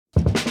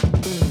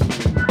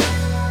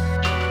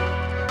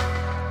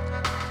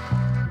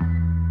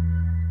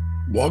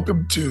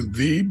Welcome to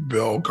the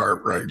Bill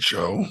Cartwright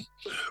Show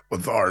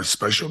with our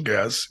special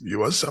guest,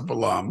 USF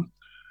Alum,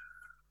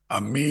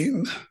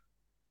 Amin.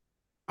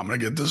 I'm going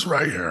to get this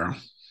right here.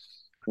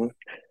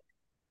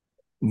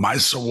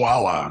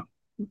 Mysorewala.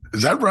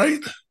 Is that right?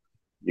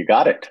 You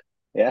got it.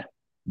 Yeah.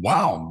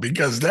 Wow,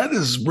 because that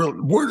is real.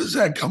 Where does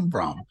that come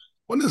from?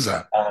 What is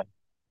that? Uh,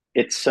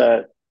 it's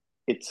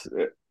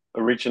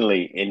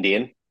originally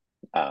Indian,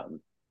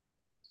 um,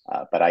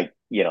 but I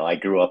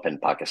grew up in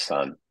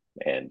Pakistan,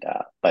 and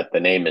but the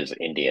name is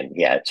Indian.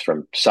 Yeah, it's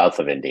from south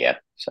of India.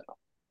 So,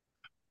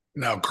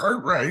 Now,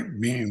 Cartwright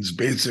means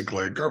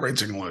basically,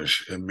 Cartwright's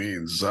English. It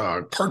means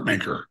cart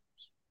maker.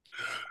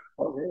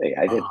 oh really?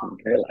 I Uh,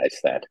 didn't realize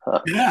that. Huh.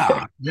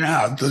 Okay.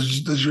 yeah.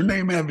 Does your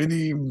name have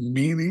any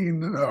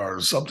meaning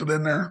or something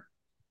in there?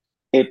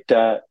 It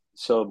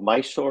so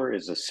Mysore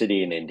is a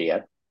city in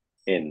India,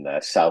 in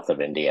south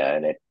of India,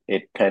 and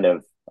it kind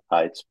of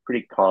it's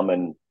pretty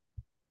common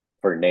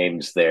for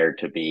names there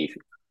to be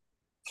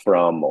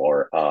from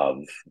or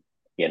of.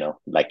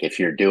 Like if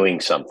you're doing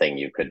something,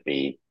 you could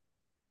be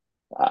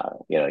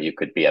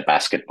a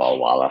basketball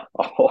walla,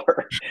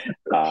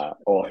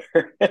 or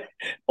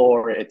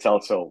or it's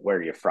also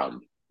where you're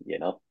from.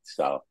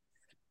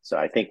 So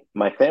I think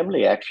my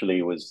family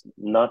actually was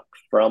not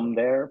from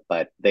there,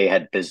 but they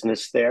had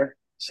business there,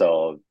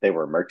 so they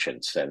were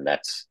merchants, and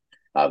that's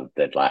how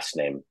the last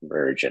name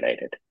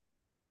originated.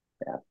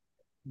 Yeah,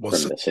 Well,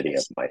 from the city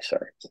of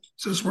Mysore.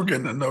 since we're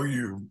getting to know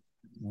you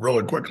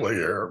really quickly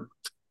here,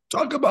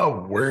 talk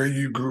about where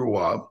you grew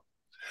up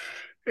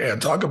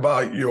and talk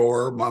about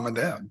your mom and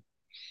dad.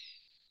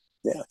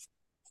 Yeah.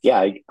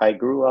 Yeah, I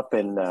grew up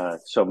in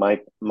so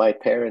my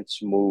parents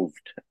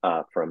moved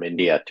from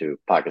India to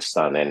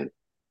Pakistan in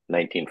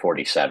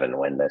 1947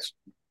 when this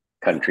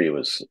country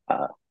was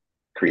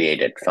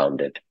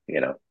founded.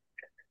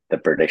 The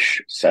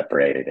British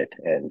separated it,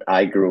 and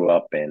I grew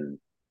up in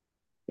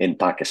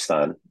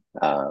Pakistan.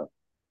 Uh,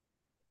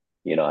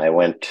 you know, I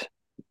went.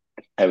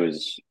 I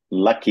was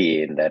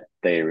lucky in that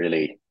they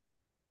really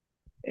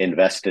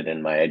invested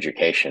in my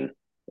education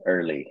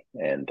early,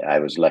 and I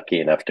was lucky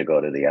enough to go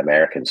to the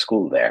American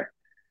school there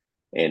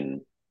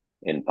in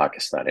in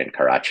Pakistan, in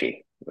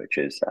Karachi, which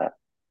is a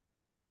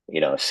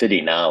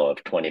city now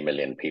of 20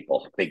 million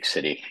people, big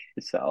city.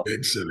 So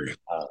Big city.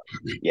 uh,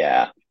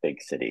 yeah,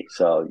 big city.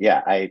 So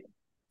yeah,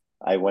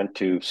 I went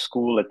to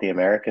school at the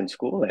American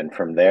school, and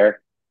from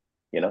there,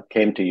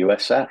 came to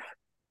USF,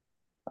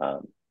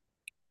 um,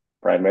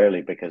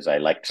 primarily because I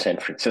liked San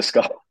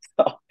Francisco.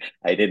 So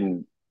I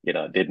didn't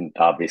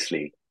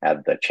obviously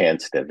have the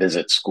chance to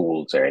visit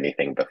schools or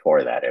anything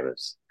before that. It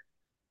was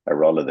a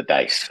roll of the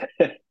dice.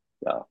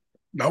 So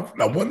Now,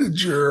 what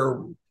did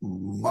your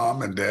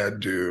mom and dad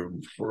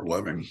do for a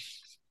living?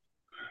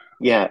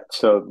 yeah,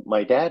 so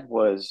my dad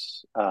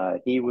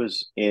he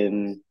was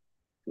in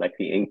like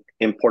the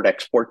import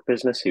export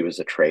business. He was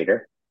a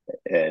trader,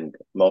 and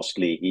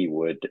mostly he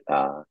would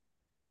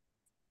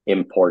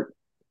import,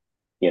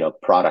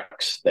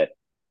 products that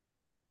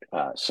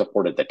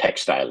supported the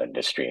textile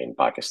industry in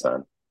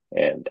Pakistan.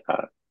 And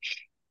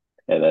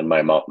and then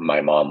my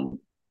mom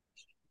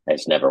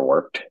has never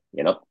worked,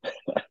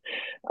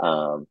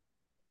 um,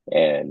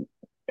 and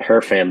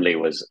her family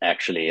was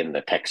actually in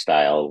the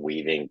textile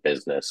weaving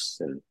business,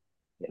 and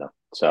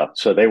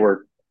so they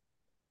were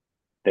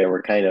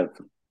kind of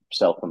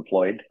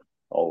self-employed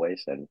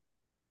always, and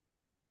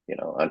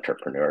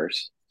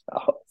entrepreneurs.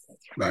 So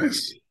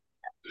Nice.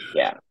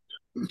 yeah,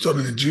 So,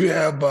 did you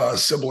have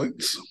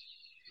siblings,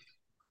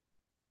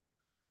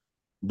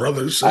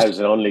 brothers, I sisters? was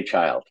an only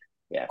child.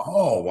 Yeah,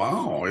 Oh,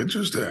 wow.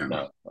 Interesting.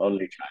 no,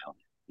 only child.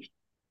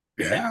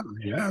 Yeah,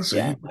 Yeah. So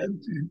yeah,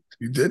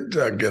 you did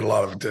get a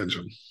lot of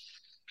attention.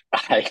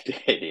 I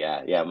did.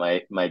 Yeah, yeah.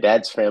 My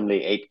dad's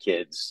family, 8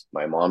 kids.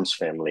 My mom's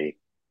family,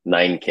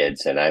 9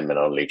 kids, and I'm an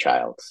only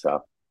child.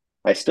 So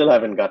I still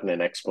haven't gotten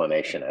an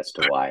explanation as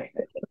to why.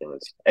 I think it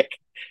was like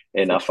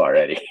enough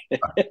already.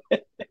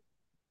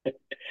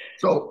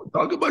 So,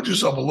 talk about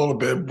yourself a little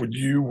bit when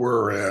you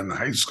were in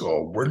high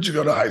school. Where did you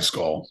go to high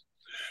school?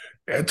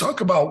 And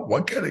talk about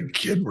what kind of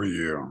kid were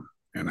you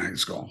in high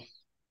school?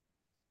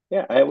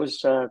 Yeah, I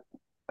was.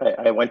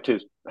 I went to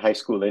high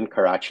school in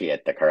Karachi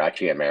at the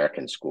Karachi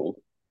American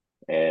School,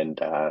 and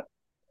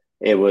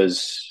it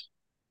was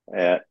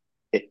uh,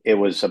 it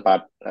was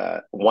about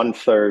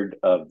 1/3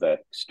 of the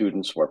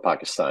students were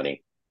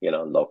Pakistani,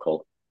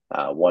 local.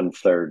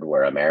 1/3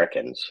 were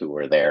Americans who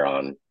were there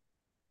on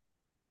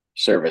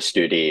service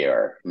duty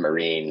or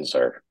Marines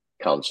or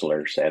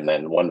counselors, and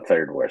then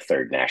 1/3 were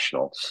third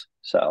nationals.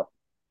 So,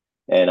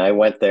 and I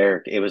went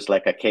there. It was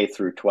like a K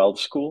through 12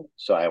 school,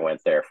 so I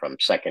went there from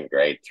second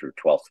grade through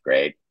 12th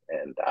grade,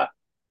 and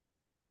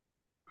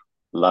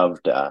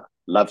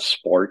loved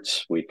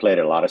sports. We played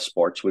a lot of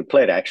sports. We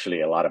played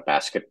actually a lot of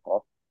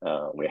basketball.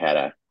 We had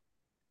a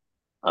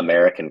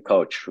American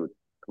coach who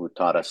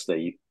taught us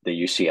the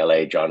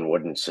UCLA John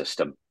Wooden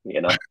system.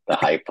 The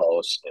high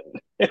post,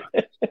 and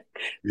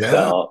Yeah.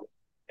 so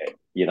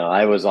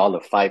I was all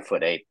of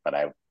 5'8", but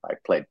I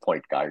played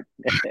point guard.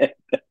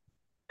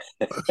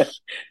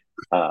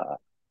 uh,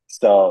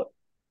 so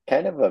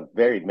kind of a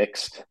very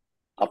mixed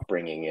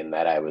upbringing in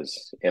that I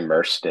was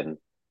immersed in,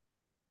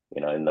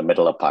 in the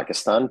middle of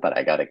Pakistan, but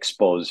I got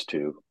exposed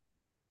to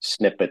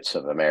snippets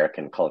of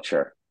American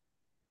culture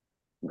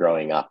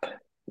growing up,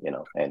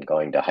 and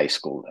going to high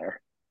school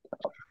there.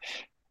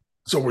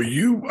 So were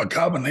you a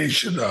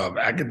combination of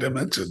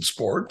academics and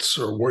sports,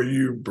 or were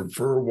you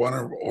prefer one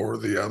or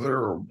the other,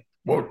 or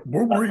what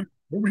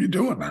were you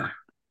doing there?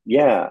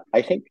 Yeah,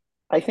 I think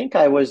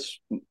I was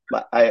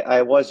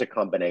a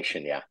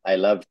combination. Yeah, I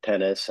love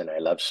tennis and I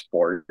love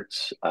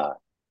sports,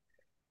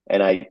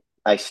 and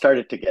I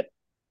started to get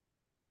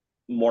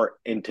more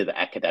into the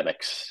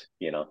academics.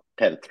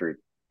 10th through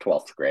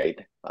 12th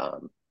grade.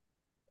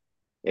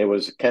 It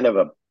was kind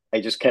of I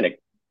just kind of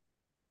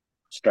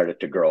started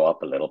to grow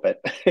up a little bit,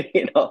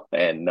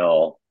 and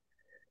no,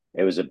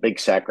 it was a big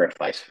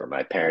sacrifice for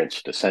my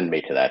parents to send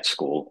me to that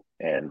school,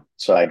 and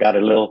so I got a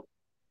little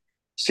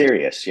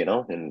serious,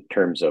 in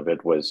terms of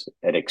it was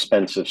an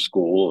expensive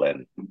school,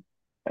 and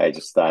I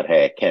just thought,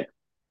 hey, I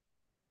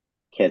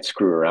can't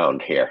screw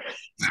around here.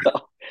 So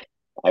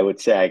I would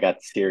say I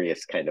got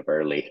serious kind of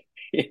early,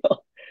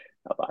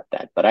 about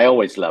that. But I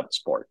always loved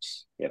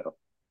sports.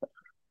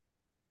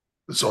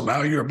 So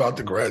now you're about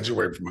to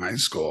graduate from high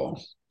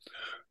school.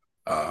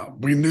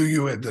 We knew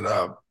you ended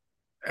up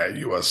at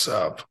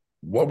USF.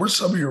 What were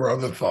some of your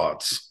other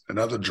thoughts and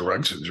other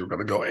directions you were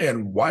going to go?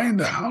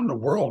 And how in the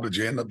world did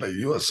you end up at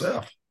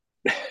USF?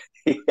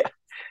 Yeah.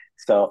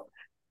 So,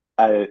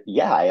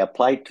 yeah, I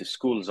applied to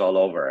schools all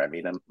over. I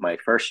mean, my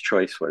first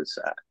choice was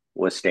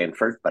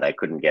Stanford, but I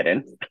couldn't get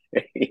in.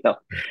 you know,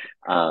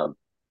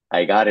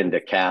 I got into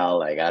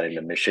Cal, I got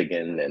into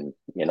Michigan, and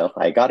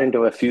I got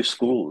into a few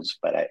schools,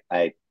 but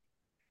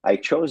I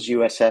chose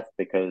USF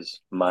because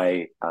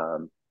my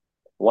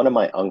one of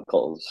my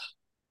uncles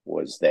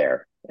was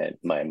there, and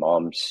my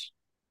mom's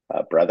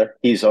brother.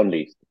 He's 6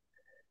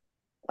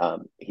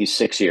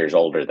 years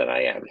older than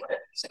I am,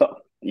 so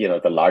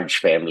the large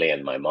family,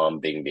 and my mom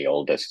being the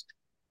oldest,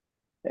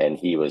 and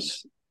he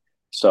was.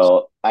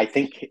 So I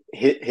think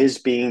his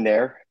being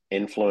there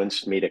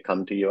influenced me to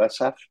come to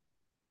USF,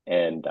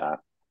 and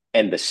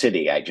the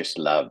city. I just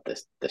love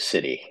the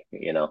city.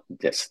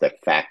 Just the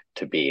fact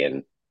to be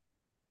in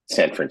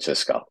San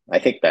Francisco. I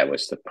think that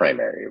was the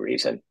primary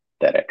reason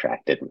that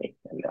attracted me.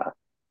 And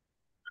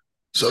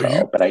So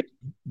you but I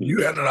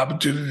you had an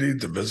opportunity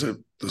to visit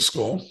the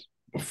school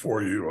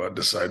before you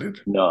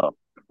decided? no,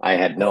 I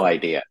had no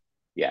idea.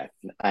 Yeah,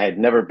 I had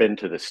never been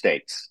to the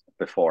States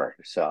before.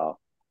 So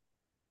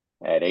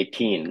at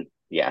 18,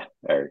 yeah,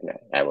 or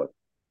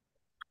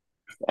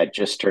I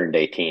just turned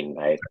 18.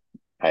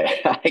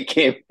 I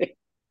came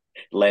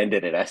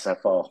landed at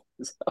SFO.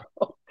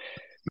 So,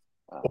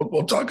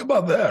 Well, talk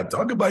about that.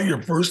 Talk about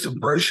your first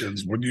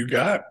impressions when you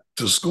got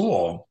to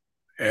school,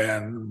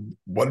 and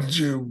what did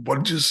you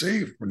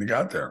see when you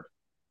got there?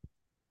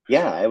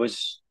 yeah, it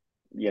was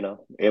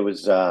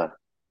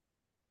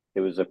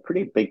a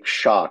pretty big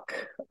shock,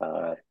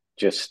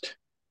 just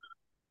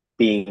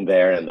being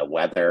there, and the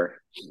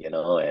weather,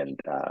 and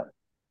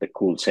the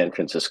cool San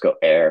Francisco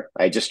air.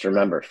 I just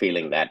remember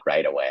feeling that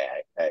right away.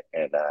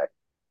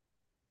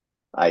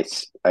 I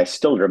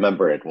still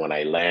remember it when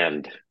I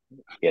land,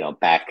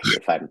 back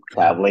if I'm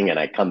traveling and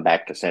I come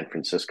back to San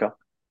Francisco.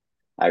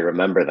 I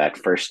remember that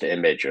first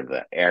image of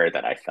the air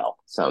that I felt.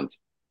 Sounds,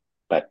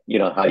 but you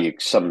know how you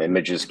some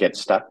images get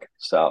stuck.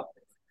 So,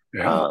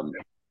 Yeah. um,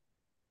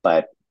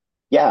 but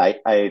yeah,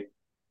 I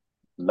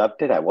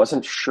loved it. I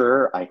wasn't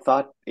sure. I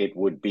thought it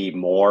would be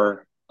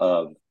more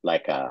of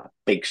like a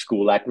big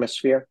school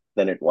atmosphere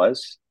than it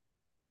was.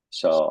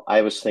 So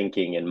I was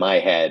thinking in my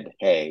head,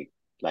 hey,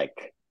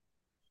 like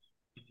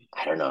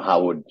I don't know,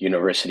 how would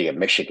University of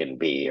Michigan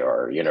be,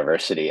 or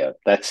University of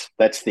that's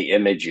the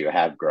image you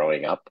have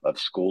growing up of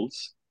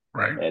schools.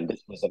 Right. And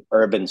this was an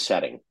urban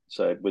setting.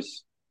 So it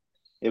was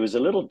a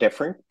little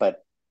different, but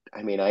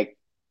I mean I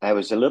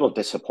was a little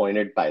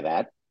disappointed by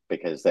that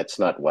because that's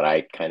not what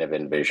I kind of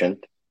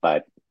envisioned.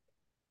 But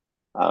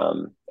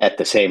at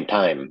the same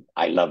time,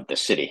 I loved the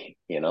city,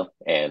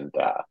 and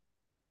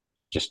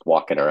just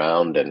walking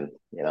around, and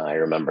I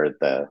remember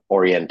the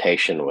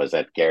orientation was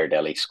at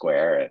Ghirardelli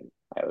Square, and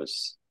I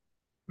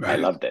Right.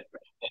 loved it.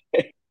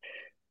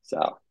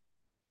 So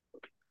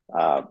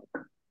uh,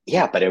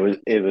 yeah, but it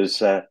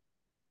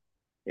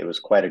was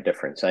quite a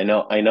difference. I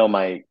know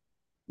my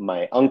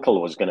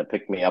uncle was going to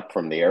pick me up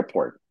from the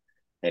airport,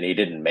 and he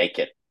didn't make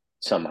it.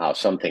 Somehow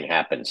something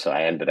happened, so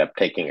I ended up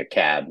taking a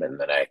cab, and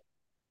then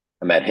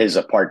I'm at his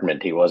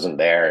apartment. He wasn't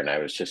there, and I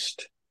was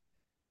just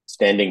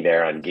standing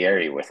there on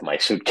Gary with my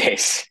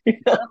suitcase.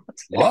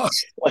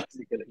 Lost. When's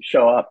he going to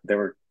show up? There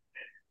were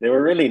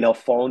really no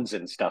phones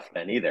and stuff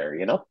then either,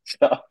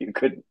 so you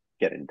couldn't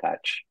get in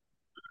touch.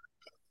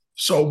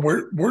 So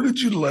where did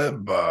you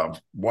live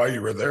while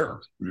you were there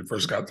when you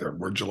first got there?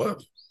 Where'd you live?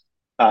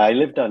 I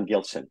lived on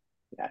Gilson.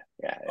 Yeah,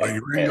 yeah, Oh,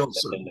 you were in and lived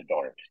in Gilson. the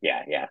dorms.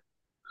 Yeah, yeah,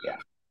 yeah.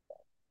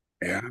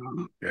 Yeah,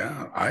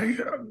 yeah.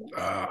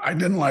 I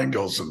didn't like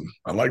Gilson.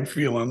 I like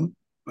Phelan,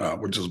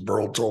 which is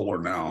Burl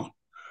Toller now.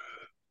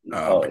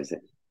 Uh, Oh, is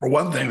it? for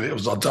one thing, it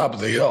was on top of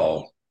the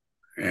hill,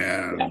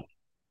 and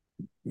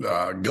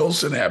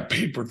Gilson had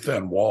paper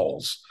thin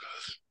walls.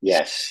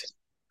 Yes.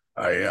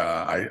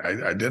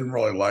 I didn't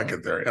really like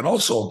it there, and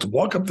also to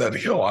walk up that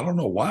hill, I don't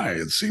know why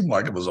it seemed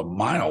like it was a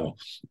mile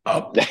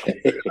up.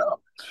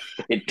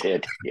 It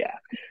did. Yeah.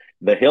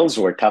 The hills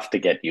were tough to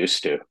get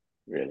used to,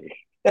 really.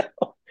 Yeah.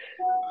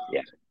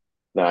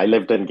 No, I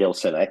lived in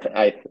Gilson.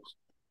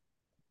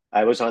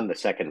 I was on the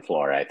second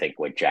floor, I think,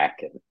 with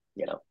Jack, and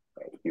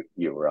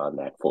you were on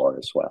that floor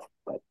as well.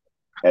 But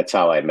that's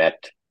how I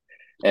met.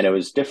 And it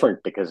was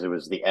different because it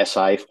was the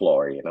SI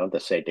floor, the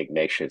St.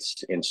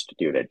 Ignatius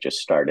Institute had just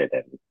started.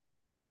 And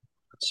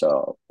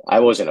so I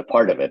wasn't a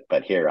part of it,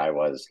 but here I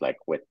was like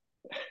with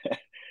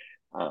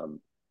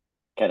kind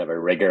of a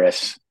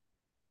rigorous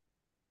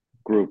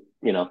group,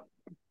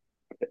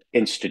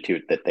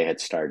 institute that they had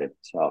started.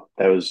 So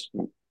that was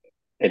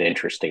an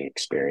interesting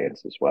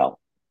experience as well.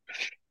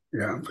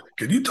 Yeah.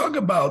 Can you talk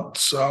about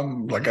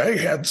I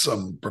had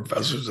some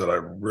professors that I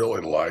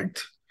really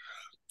liked.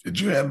 Did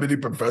you have any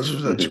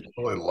professors that you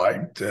really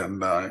liked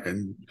and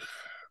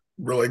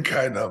really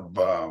kind of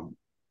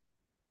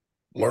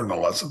learned a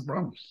lesson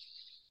from?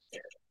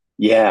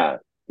 Yeah,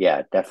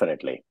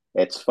 definitely.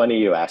 It's funny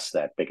you asked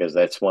that because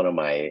that's one of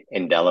my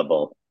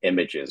indelible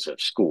images of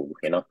school,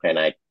 and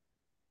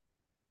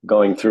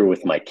going through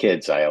with my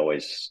kids, I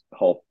always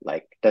hope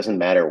it doesn't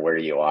matter where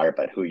you are,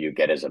 but who you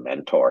get as a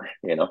mentor,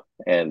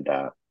 and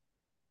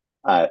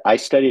I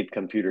studied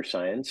computer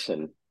science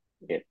and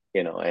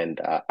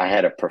I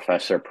had a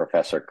professor,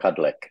 Professor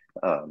Kudlik,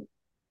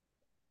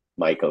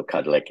 Michael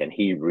Kudlik, and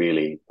he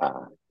really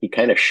he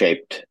kind of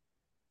shaped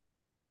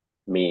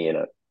me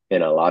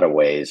in a lot of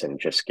ways, and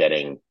just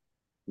getting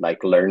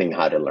learning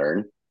how to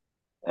learn.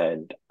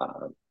 And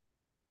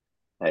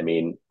I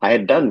mean, I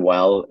had done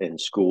well in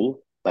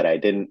school, but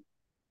it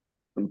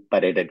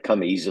had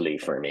come easily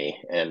for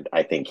me. And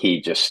I think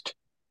he just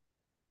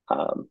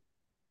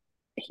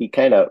he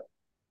kind of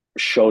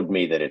showed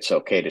me that it's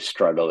okay to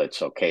struggle,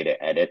 it's okay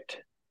to edit,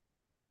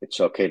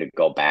 it's okay to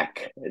go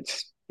back.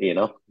 It's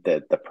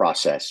the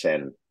process.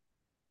 And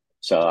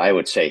so I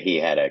would say he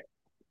had a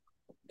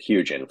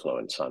huge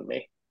influence on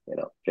me,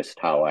 just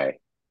how I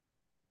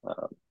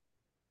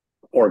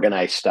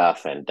organized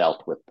stuff and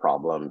dealt with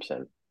problems.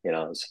 And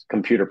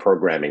computer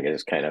programming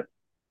is kind of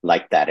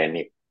like that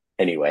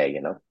anyway,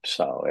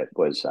 so it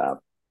was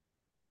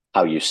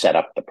how you set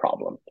up the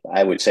problem.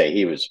 I would say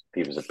he was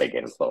a big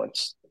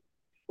influence.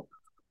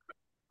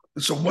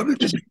 So what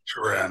did you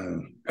major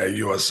in at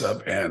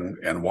USF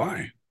and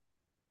why?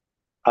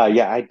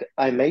 I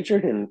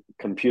majored in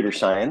computer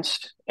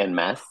science and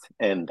math,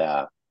 and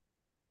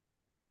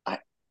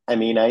I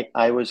mean,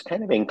 I was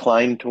kind of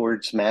inclined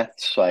towards math,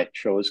 so I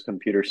chose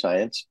computer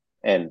science.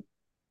 And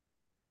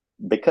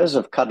because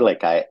of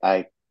Kudlik,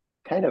 I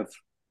kind of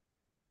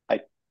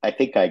I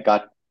think I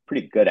got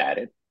pretty good at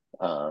it,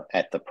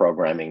 at the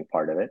programming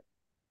part of it.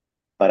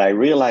 But I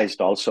realized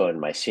also in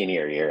my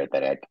senior year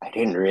that I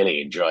didn't really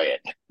enjoy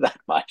it that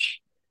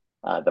much,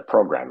 the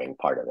programming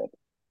part of it.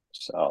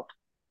 So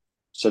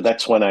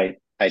that's when I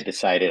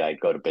decided I'd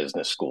go to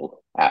business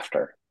school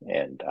after.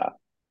 And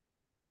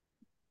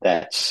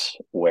that's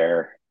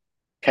where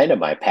kind of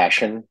my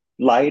passion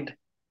lied.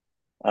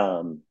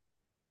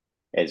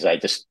 As I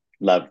just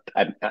loved,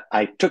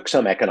 I took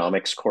some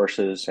economics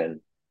courses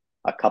and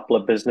a couple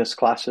of business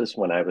classes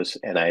when I was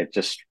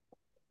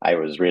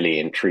really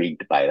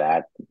intrigued by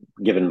that,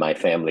 given my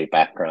family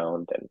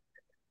background. And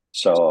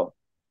so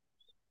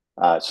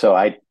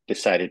I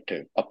decided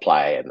to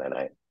apply, and then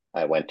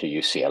I went to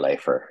UCLA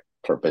for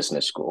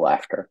business school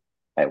after.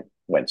 I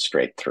went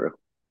straight through.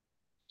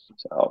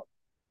 So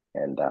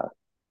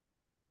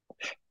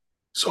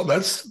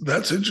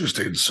that's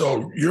interesting.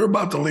 So you're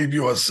about to leave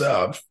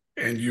USF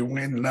and you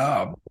end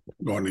up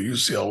going to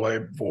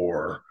UCLA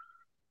for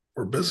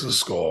business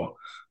school.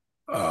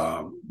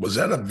 Was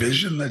that a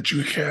vision that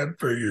you had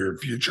for your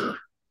future?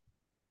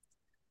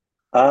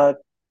 I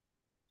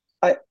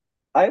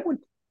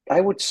I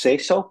would say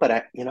so,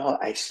 but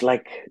it's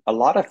like a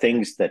lot of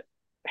things that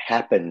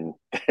happen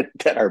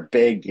that are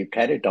big. You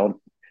kind of don't,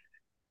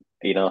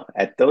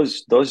 at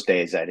those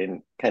days, I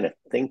didn't kind of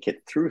think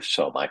it through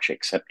so much,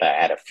 except I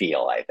had a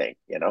feel, I think,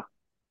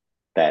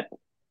 that,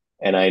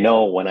 and I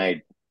know when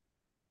I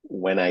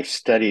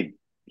studied,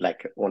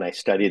 when I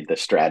studied the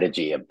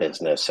strategy of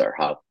business or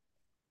how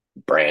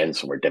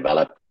brands were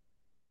developed.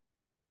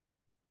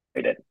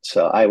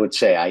 So I would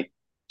say I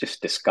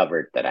just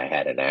discovered that I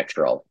had a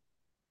natural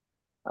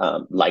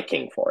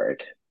liking for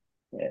it.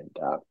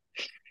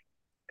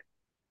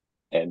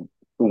 And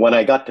when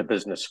I got to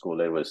business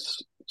school, it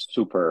was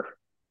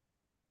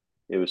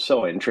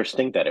so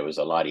interesting that it was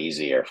a lot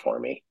easier for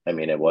me. I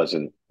mean, it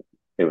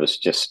was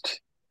just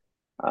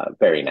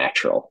very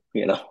natural,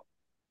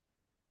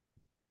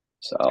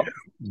 So, yeah.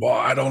 Well,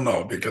 I don't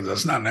know because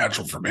that's not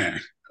natural for me.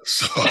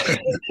 So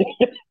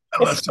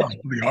that sounds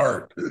pretty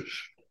hard.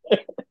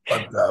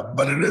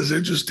 But it is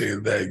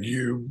interesting that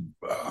you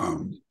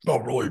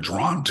felt really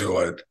drawn to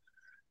it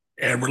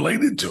and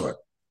related to it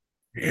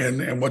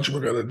and what you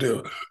were going to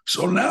do.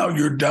 So now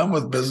you're done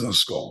with business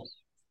school.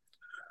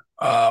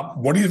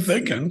 What are you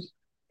thinking?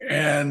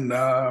 And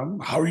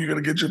how are you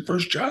going to get your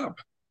first job?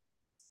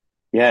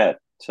 Yeah.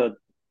 So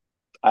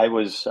I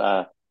was,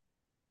 uh,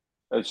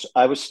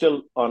 I was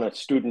still on a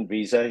student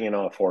visa,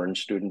 a foreign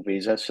student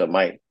visa. So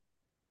my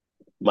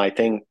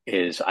thing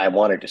is I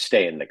wanted to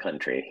stay in the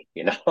country.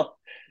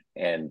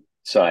 And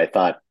so I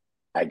thought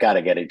I got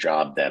to get a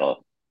job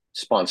that'll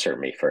sponsor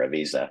me for a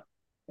visa.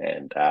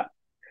 And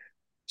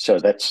so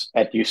that's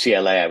at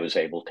UCLA. I was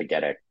able to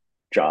get a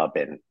job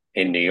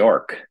in New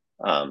York.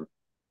 Um,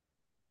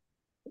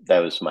 that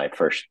was my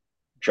first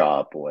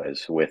job,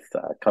 was with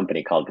a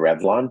company called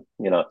Revlon.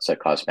 It's a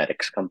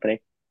cosmetics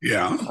company.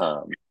 Yeah,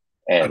 Um,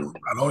 and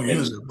I don't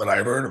use and it, but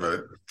I've heard of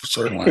it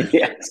certainly.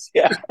 yes,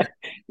 yeah,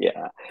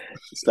 yeah.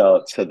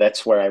 So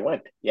that's where I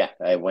went. Yeah,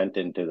 I went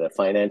into the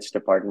finance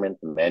department,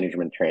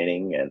 management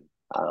training, and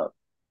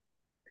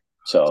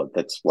so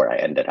that's where I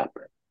ended up.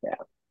 Yeah,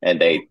 and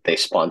they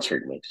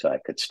sponsored me so I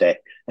could stay.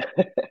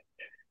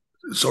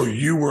 So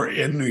you were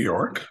in New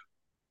York?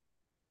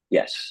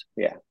 Yes,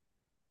 yeah,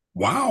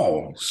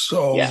 Wow.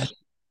 So yeah,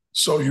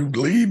 so you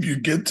leave, you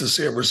get to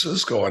San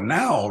Francisco, and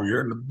now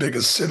you're in the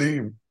biggest city,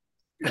 in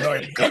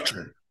the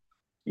country.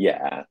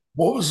 yeah.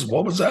 What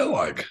was that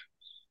like?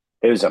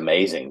 It was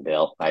amazing,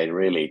 Bill. I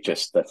really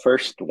just the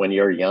first when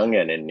you're young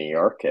and in New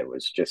York, it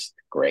was just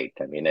great.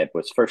 I mean, it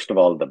was first of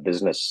all the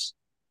business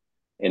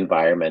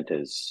environment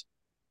is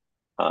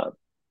uh,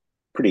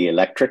 pretty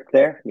electric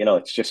there.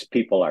 It's just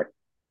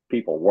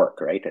people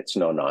work, right? It's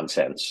no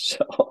nonsense.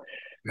 So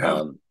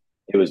Yeah. um,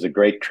 it was a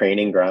great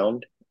training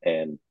ground,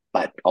 and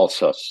but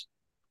also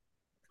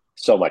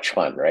so much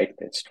fun, right?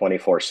 It's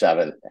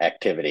 24/7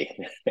 activity,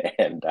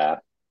 and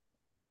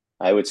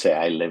I would say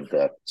I live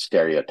the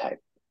stereotype.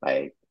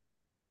 I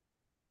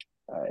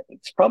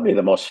It's probably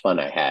the most fun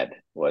I had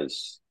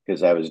was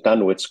because I was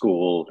done with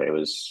school. It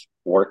was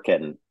work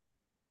and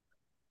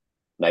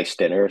nice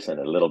dinners and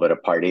a little bit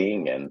of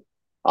partying and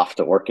off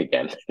to work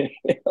again. you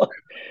know?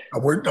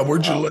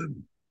 Where'd you um, live?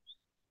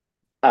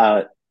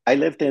 uh, I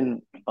lived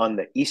on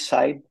the east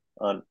side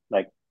on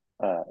like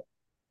uh,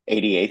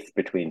 88th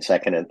between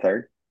second and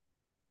third.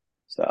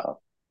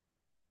 So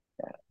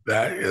yeah,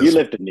 That you is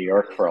lived in New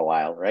York for a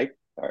while, right?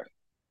 Or,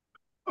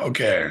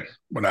 okay.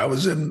 When I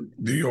was in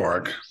New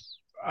York,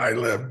 I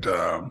lived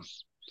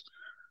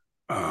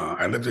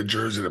I lived in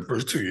Jersey the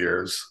first 2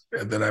 years,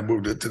 and then I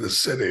moved into the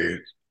city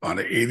on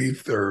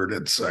 83rd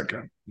and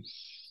Second.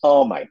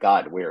 oh my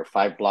God, we were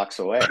 5 blocks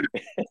away.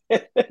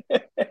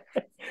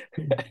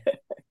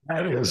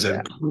 That is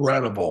yeah.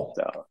 incredible.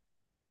 So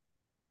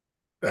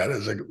That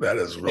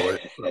is really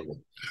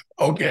incredible.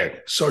 Okay,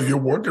 so you're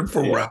working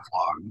for yeah.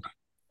 Revlon.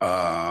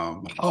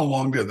 How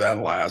long did that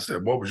last,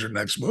 and what was your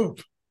next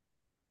move?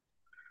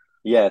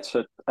 Yeah,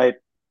 so I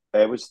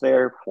was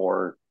there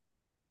for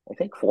I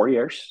think 4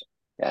 years.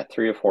 Yeah,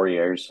 3 or 4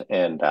 years,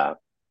 and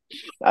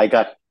I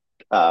got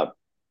uh,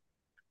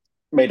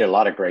 made a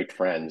lot of great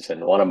friends.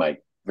 And one of my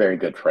very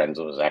good friends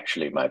was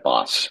actually my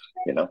boss.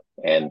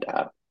 And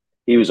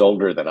he was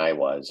older than I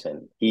was,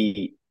 and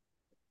he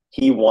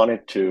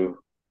wanted to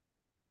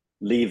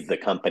leave the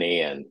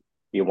company, and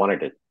he wanted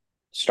to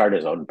start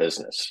his own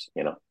business.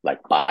 Like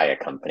buy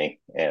a company,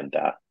 and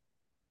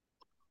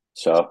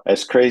so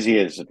as crazy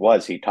as it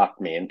was, he talked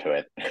me into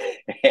it,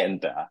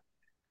 and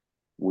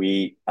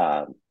we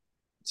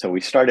so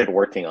we started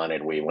working on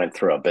it. We went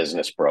through a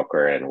business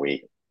broker, and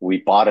we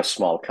bought a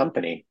small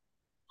company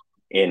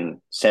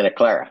in Santa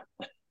Clara.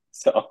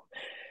 So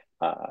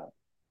uh,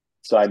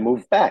 so I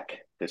moved back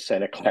to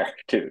Santa Clara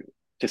to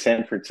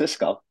San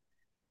Francisco,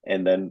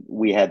 and then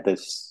we had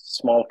this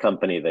small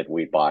company that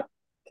we bought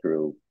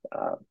through.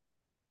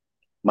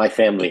 My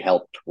family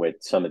helped with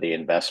some of the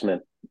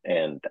investment,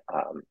 and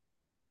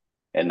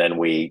then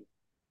we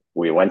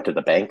went to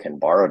the bank and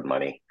borrowed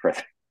money for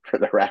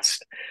the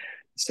rest.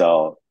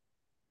 So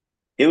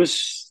it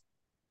was,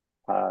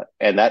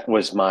 and that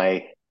was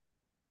my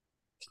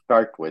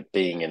start with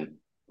being in,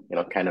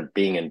 kind of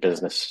being in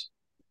business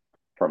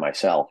for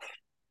myself.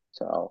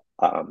 So,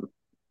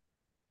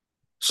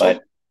 So,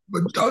 but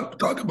but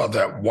talk about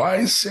that.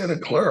 Why Santa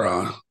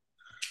Clara,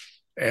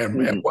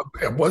 and and mhm. what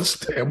and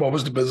what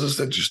was the business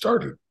that you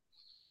started?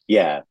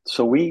 Yeah,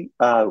 so we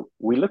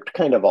looked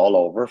kind of all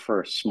over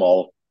for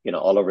small,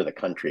 all over the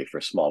country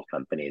for small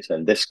companies,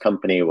 and this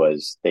company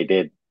was they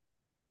did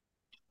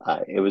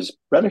it was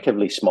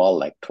relatively small,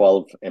 like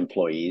 12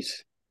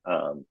 employees.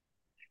 Um,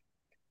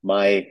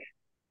 my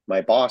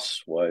my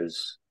boss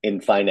was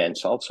in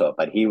finance also,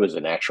 but he was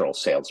an actual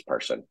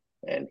salesperson,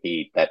 and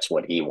he that's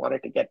what he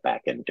wanted to get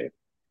back into.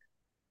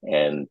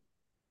 And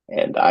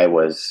and I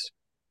was,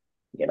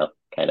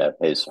 kind of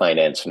his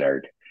finance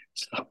nerd.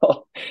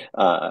 So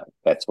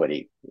that's what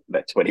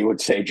he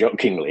would say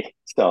jokingly.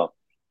 So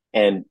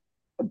and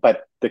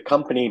but the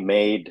company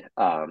made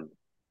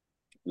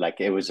like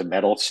it was a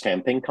metal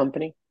stamping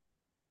company,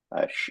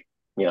 uh, sh-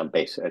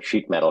 a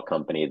sheet metal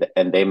company,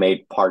 and they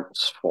made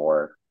parts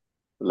for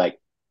like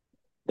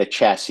the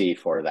chassis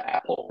for the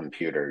Apple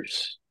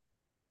computers.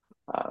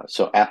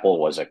 So Apple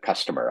was a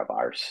customer of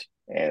ours,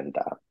 and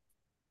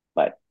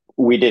but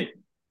we did.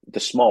 the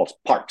small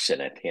parts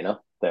in it,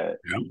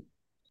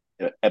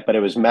 but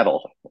it was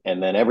metal.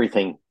 And then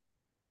everything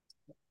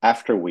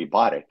after we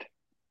bought it,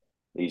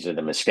 these are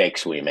the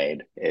mistakes we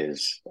made,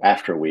 is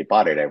after we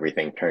bought it,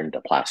 everything turned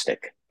to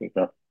plastic,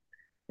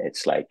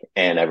 it's like,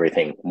 and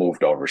everything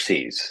moved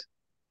overseas.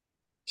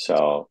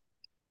 So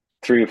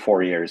 3 or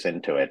 4 years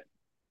into it,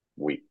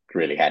 we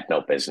really had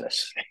no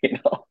business,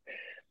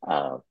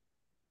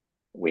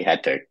 we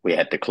had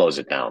to close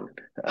it down.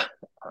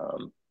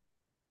 um,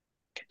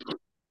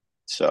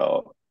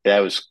 so that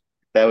was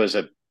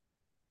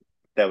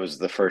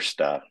the first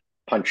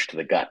punch to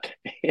the gut,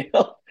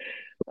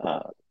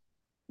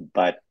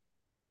 but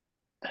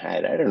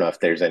I don't know if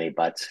there's any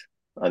buts.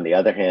 On the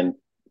other hand,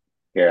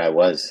 here I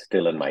was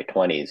still in my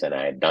 20s and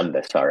I had done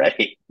this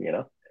already,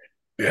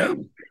 Yeah.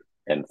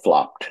 and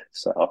flopped.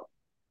 So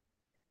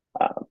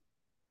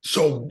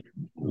So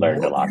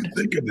learned a what were lot. you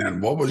thinking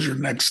then? What was your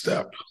next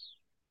step?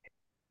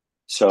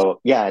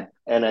 So yeah,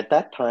 and at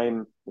that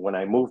time when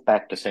I moved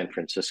back to San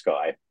Francisco,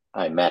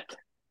 I met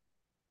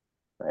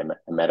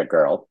a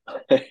girl,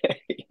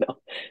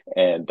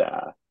 and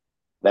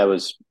that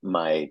was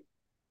my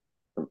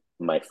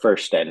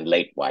first and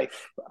late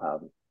wife,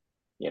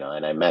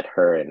 and I met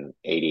her in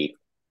 80,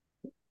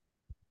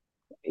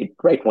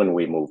 right when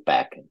we moved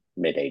back,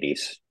 mid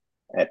 80s,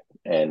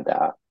 and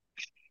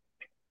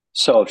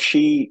so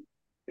she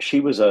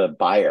was a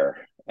buyer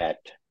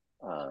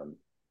um,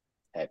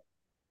 at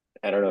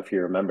I don't know if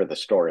you remember the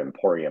store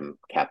Emporium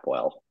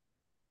Capwell.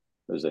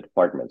 It was a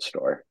department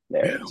store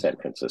there Yeah. in San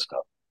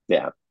Francisco.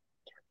 Yeah.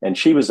 And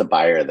she was a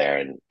buyer there.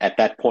 And at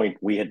that point,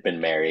 we had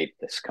been married.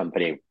 This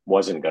company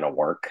wasn't going to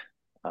work.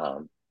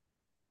 So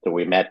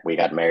we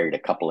got married a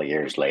couple of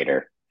years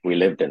later. We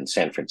lived in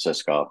San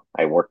Francisco.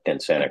 I worked in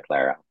Santa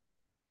Clara.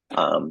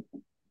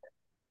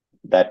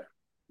 That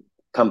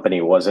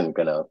company wasn't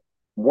going to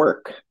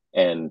work.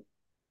 And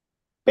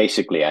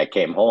basically, I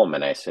came home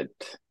and I said,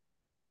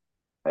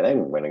 I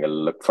think I'm going to go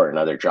look for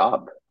another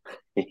job,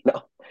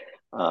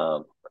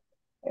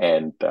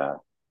 and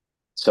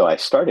so I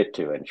started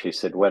to, and she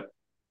said, what,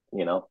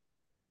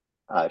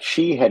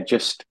 she had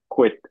just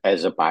quit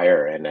as a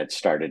buyer and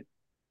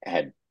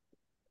had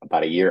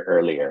about a year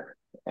earlier,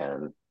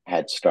 and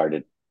had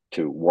started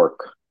to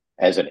work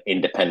as an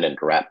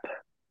independent rep,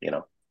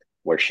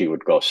 where she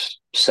would go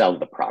sell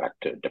the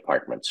product to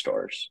department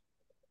stores.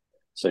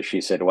 So she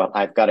said, well,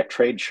 I've got a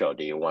trade show.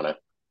 Do you want to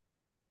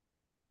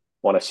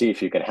see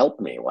if you can help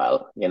me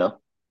while,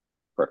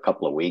 for a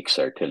couple of weeks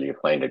or till you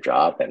find a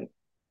job?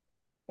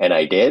 And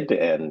I did.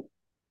 And,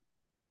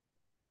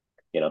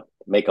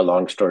 make a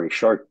long story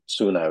short,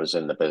 soon I was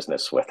in the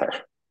business with her.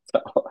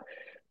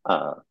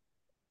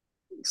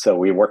 So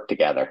we worked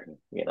together,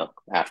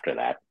 after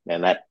that.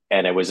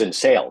 And it was in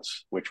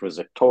sales, which was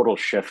a total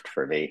shift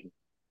for me,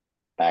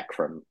 back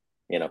from,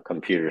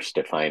 computers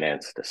to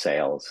finance to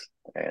sales.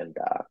 And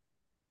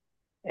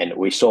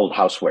we sold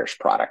housewares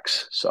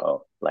products.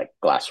 So like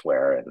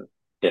glassware and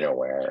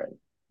dinnerware,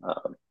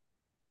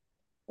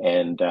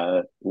 and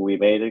we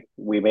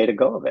made a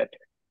go of it.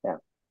 Yeah.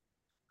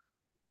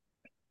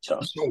 So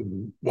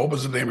what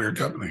was the name of your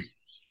company?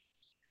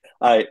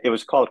 it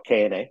was called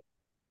K&A,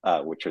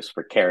 which was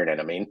for Karen and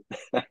Amin.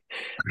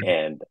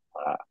 And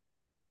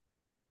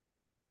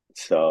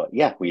so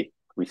yeah, we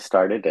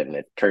started, and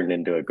it turned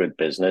into a good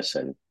business.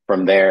 And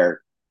from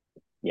there,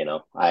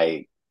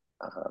 I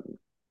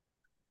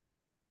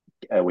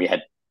we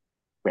had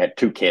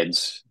 2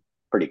 kids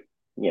pretty,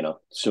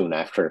 soon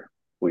after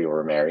we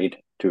were married,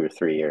 2 or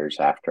 3 years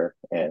after,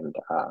 and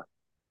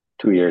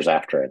 2 years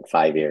after, and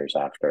 5 years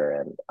after.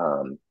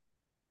 And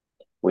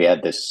we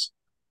had this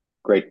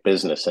great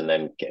business, and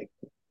then,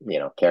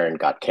 Karen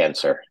got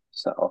cancer.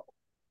 So,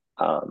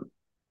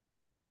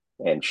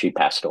 and she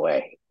passed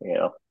away,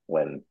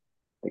 when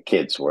the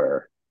kids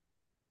were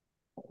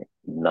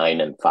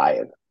 9 and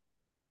 5.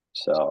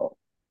 So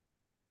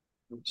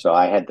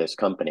I had this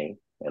company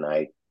and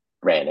I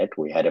ran it.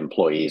 We had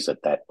employees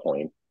at that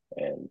point.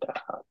 And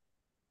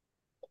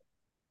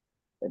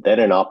then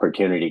an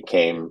opportunity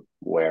came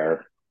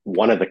where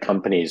one of the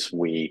companies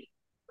we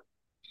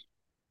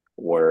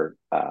were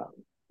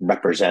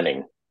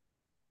representing,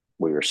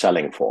 we were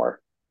selling for,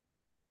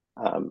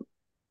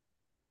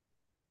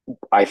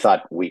 I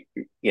thought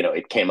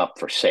it came up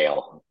for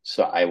sale.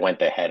 So I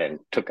went ahead and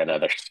took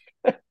another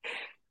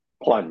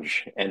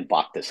plunge and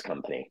bought this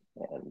company.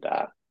 And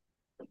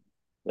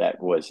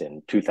that was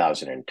in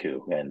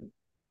 2002. And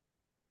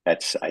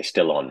I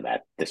still own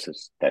that.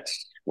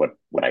 That's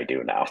what I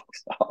do now.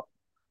 So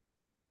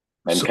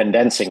I'm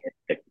condensing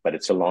it, but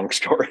it's a long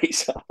story.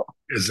 So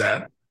is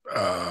that,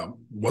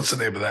 what's the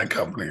name of that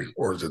company,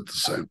 or is it the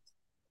same?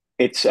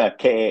 It's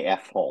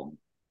KAF Home,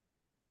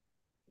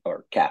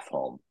 or KAF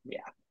Home. Yeah.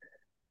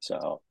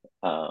 So,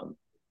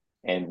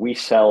 and we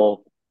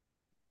sell,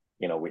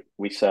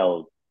 we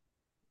sell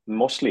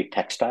mostly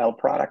textile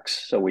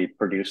products. So we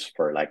produce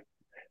for like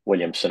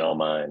Williams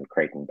Sonoma and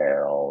Crate and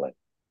Barrel and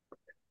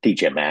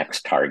TJ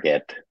Maxx,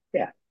 Target.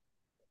 Yeah.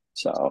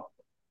 So,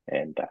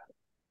 and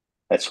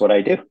that's what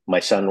I do. My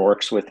son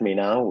works with me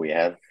now. We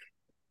have,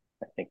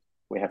 I think,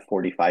 We have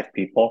 45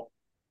 people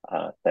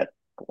that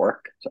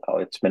work. So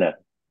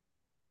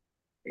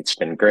it's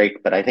been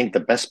great. But I think the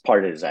best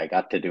part is I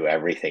got to do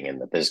everything in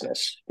the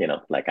business.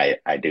 Like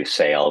I do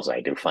sales, I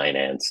do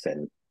finance,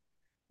 and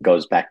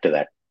goes back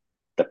to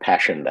the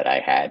passion that I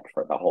had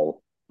for the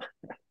whole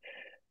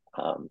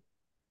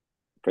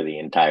for the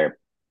entire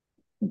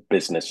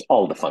business,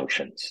 all the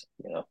functions.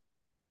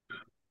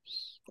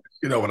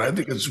 What I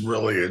think is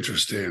really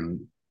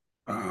interesting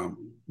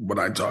when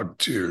I talk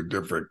to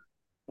different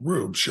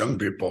groups, young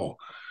people,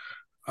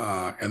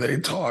 and they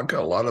talk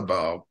a lot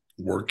about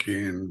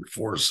working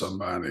for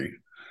somebody.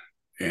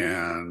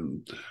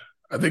 And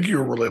I think you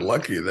were really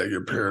lucky that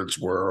your parents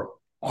were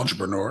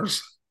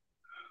entrepreneurs,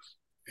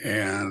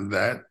 and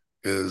that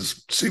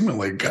is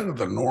seemingly kind of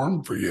the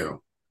norm for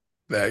you,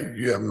 that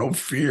you have no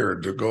fear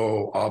to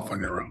go off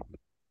on your own.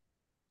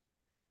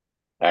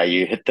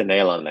 You hit the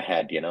nail on the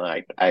head.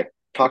 I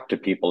talk to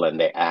people and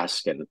they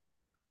ask, and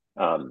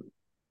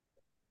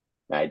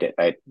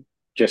I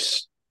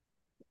just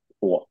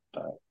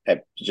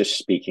just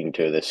speaking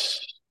to this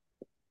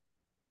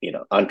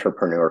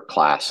entrepreneur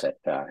class at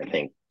I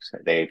think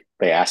they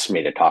asked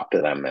me to talk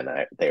to them, and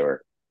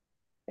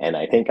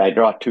I think I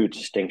draw two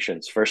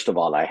distinctions. First of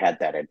all, I had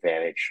that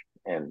advantage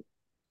and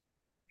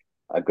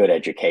a good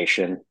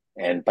education,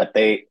 but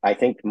I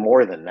think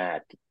more than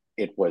that,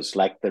 it was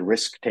like the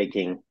risk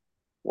taking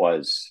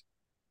was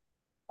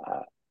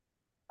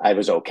I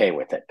was okay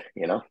with it,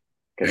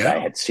 because I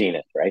had seen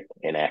it right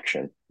in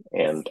action,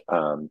 and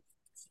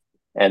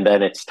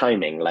then it's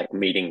timing, like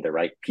meeting the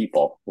right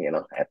people,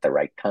 at the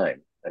right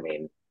time. I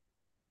mean,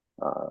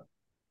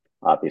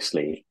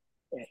 obviously,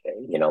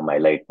 my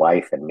late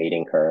wife and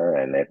meeting her,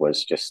 and it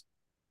was just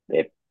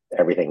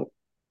everything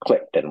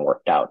clicked and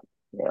worked out,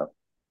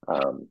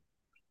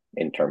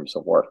 in terms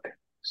of work.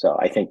 So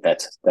I think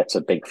that's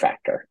a big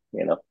factor,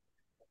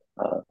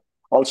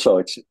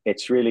 Also,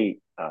 it's really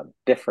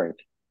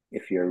different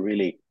if you're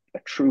really a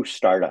true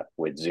startup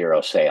with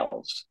zero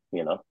sales,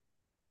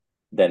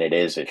 than it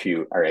is if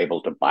you are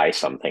able to buy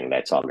something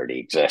that's already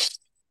exists.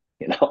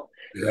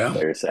 Yeah.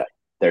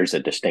 There's a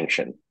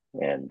distinction,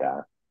 and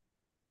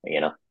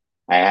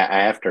I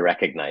have to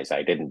recognize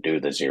I didn't do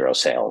the zero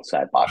sales.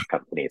 I bought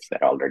companies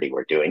that already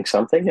were doing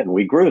something, and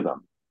we grew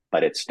them.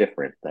 But it's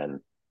different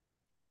than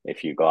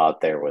if you go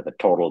out there with a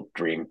total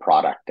dream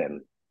product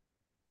and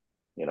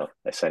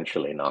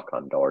essentially knock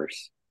on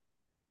doors.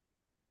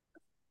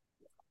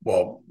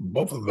 Well,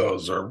 both of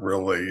those are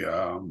really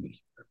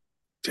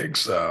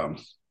takes a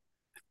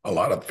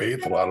lot of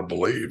faith, a lot of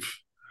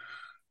belief.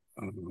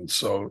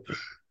 So,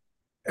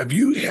 have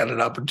you had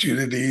an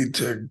opportunity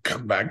to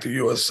come back to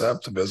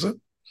USF to visit?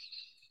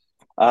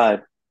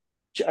 A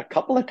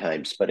couple of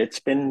times, but it's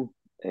been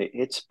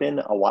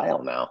a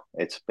while now.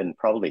 It's been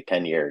probably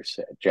 10 years.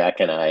 Jack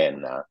and I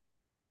and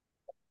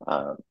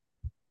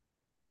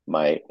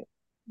my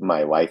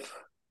wife,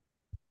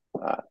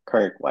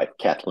 current wife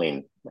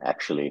Kathleen,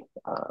 actually,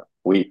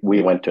 we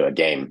went to a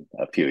game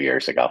a few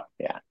years ago.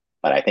 Yeah,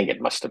 but I think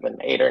it must have been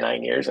 8 or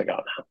 9 years ago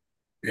now.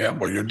 Yeah,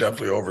 well, you're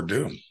definitely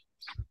overdue.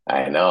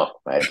 I know.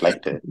 I'd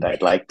like to.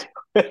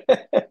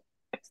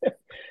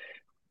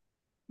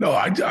 No,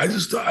 I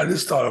just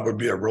thought it would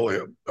be a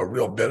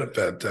real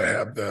benefit to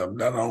have them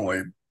not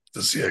only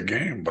to see a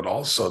game, but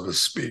also to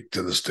speak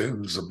to the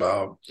students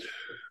about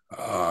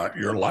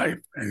your life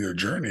and your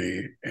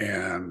journey.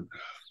 And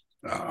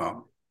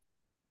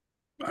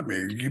I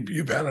mean,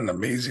 you've had an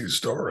amazing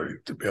story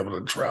to be able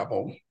to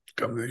travel,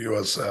 come to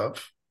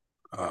USF,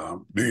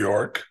 New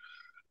York,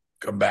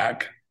 come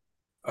back,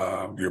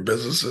 your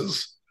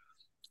businesses.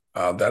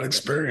 That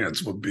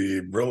experience would be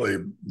really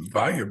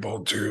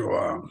valuable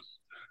to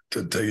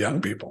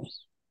young people.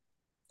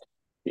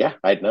 Yeah,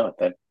 I'd know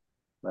that.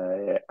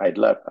 I'd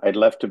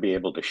love to be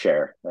able to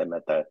share. I'm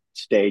at that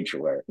stage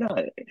where no,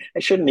 I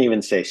shouldn't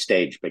even say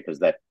stage because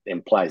that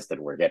implies that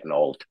we're getting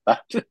old.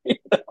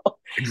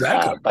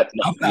 Exactly. But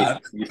no,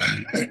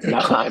 no,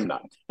 I'm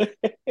not.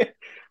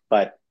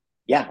 But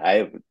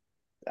yeah,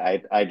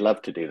 I'd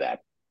love to do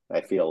that.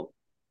 I feel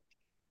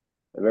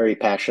very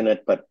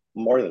passionate, but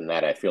more than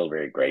that, I feel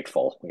very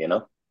grateful.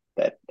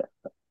 That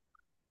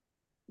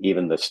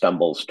even the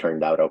stumbles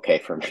turned out okay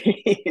for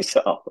me.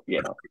 So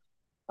yeah.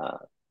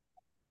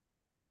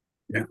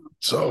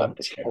 So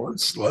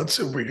let's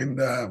see if we can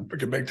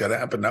make that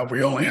happen. Now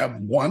we only have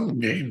one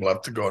game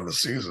left to go in the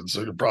season,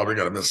 so you're probably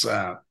going to miss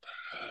that.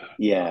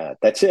 Yeah,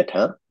 that's it,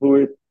 huh?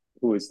 Who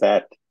is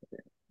that?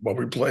 Well,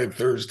 we played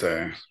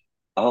Thursday.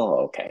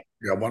 Oh, okay.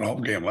 We got one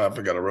home game left.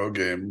 We got a road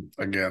game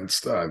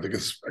against I think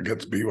it's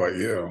against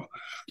BYU.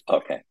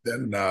 Okay.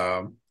 Then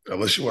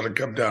unless you want to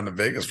come down to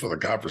Vegas for the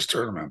conference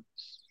tournament.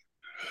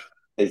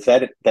 Is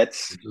that it?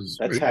 That's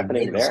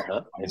happening there,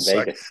 huh? In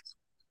Vegas.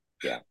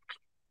 Yeah.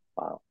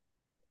 Wow.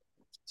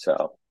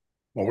 So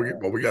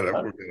we gotta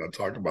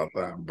talk about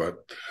that. But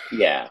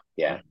yeah.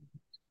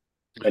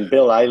 And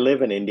Bill, I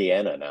live in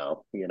Indiana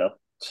now,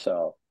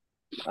 so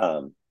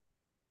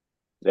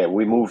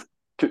we moved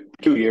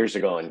 2 years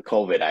ago in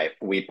COVID.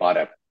 We bought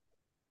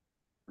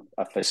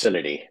a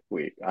facility.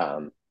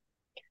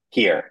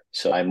 here.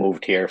 So I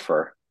moved here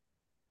for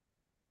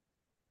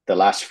the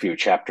last few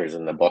chapters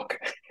in the book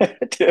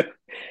to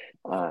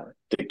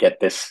get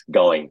this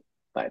going.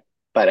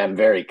 But I'm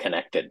very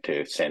connected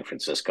to San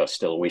Francisco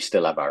still. We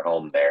still have our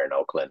home there in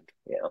Oakland.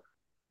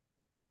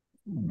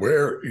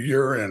 Where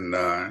you're in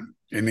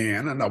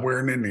Indiana? Now, where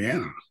in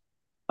Indiana?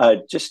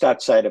 Just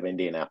outside of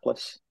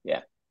Indianapolis.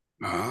 Yeah.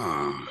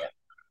 Ah, Yeah.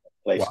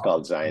 Place wow.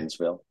 called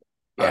Zionsville.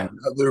 Yeah.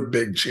 Another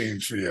big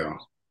change for you.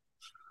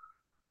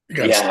 You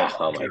got Yeah. snow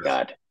Oh out my there.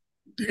 God.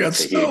 You got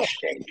It's a snow. huge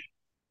change.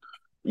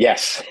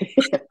 Yes.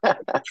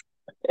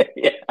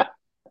 Yeah.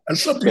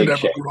 That's something you Big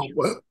never change. grew up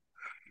with.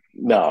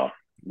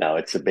 No,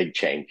 it's a big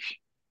change.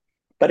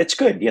 But it's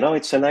good.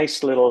 It's a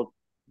nice little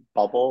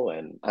bubble,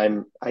 and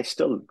I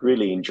still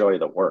really enjoy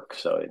the work.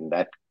 So in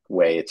that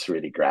way, it's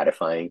really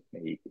gratifying.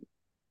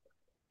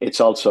 It's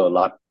also a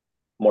lot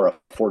more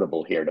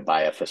affordable here to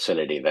buy a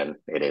facility than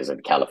it is in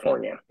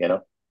California,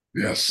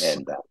 Yes.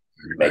 and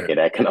make it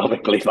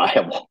economically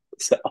viable.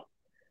 So,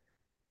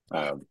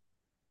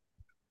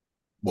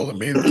 Well, it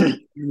means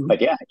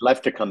but yeah, I'd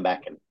love to come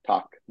back and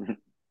talk.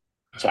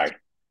 Sorry.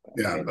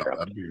 yeah, no,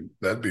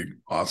 that'd be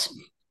awesome.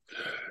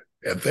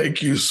 And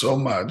thank you so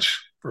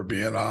much for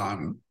being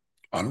on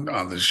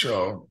the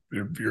show.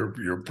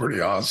 You're pretty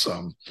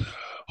awesome.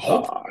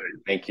 Hopefully,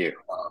 thank you.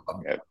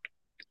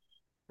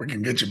 We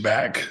can get you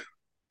back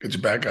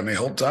on the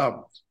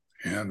hilltop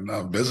and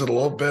visit a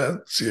little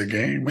bit, see a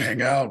game,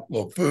 hang out, a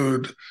little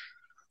food.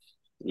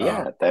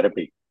 Yeah, that'd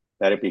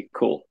be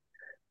cool.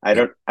 I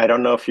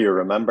don't know if you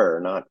remember or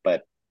not,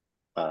 but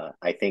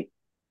I think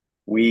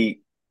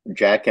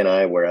Jack and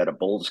I were at a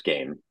Bulls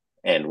game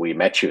and we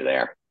met you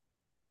there,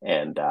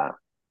 and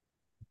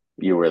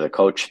you were the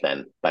coach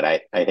then. But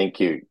I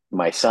think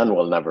my son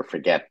will never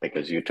forget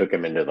because you took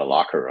him into the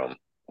locker room,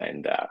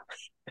 and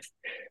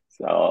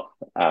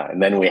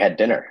and then we had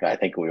dinner. I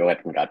think we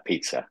went and got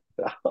pizza.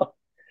 So,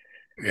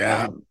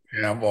 yeah.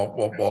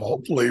 Well,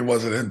 hopefully he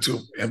wasn't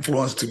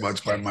influenced too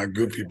much by my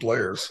goofy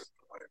players.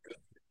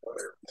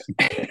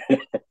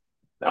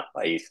 No,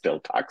 he still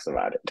talks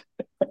about it.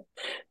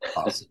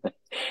 Awesome.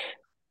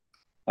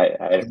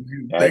 I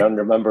don't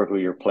remember who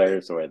your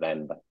players were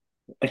then, but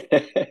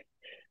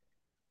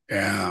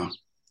yeah,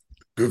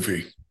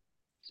 goofy.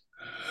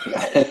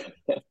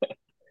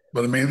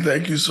 But I mean,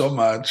 thank you so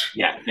much.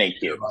 Yeah,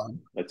 thank you.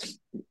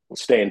 We'll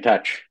stay in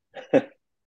touch.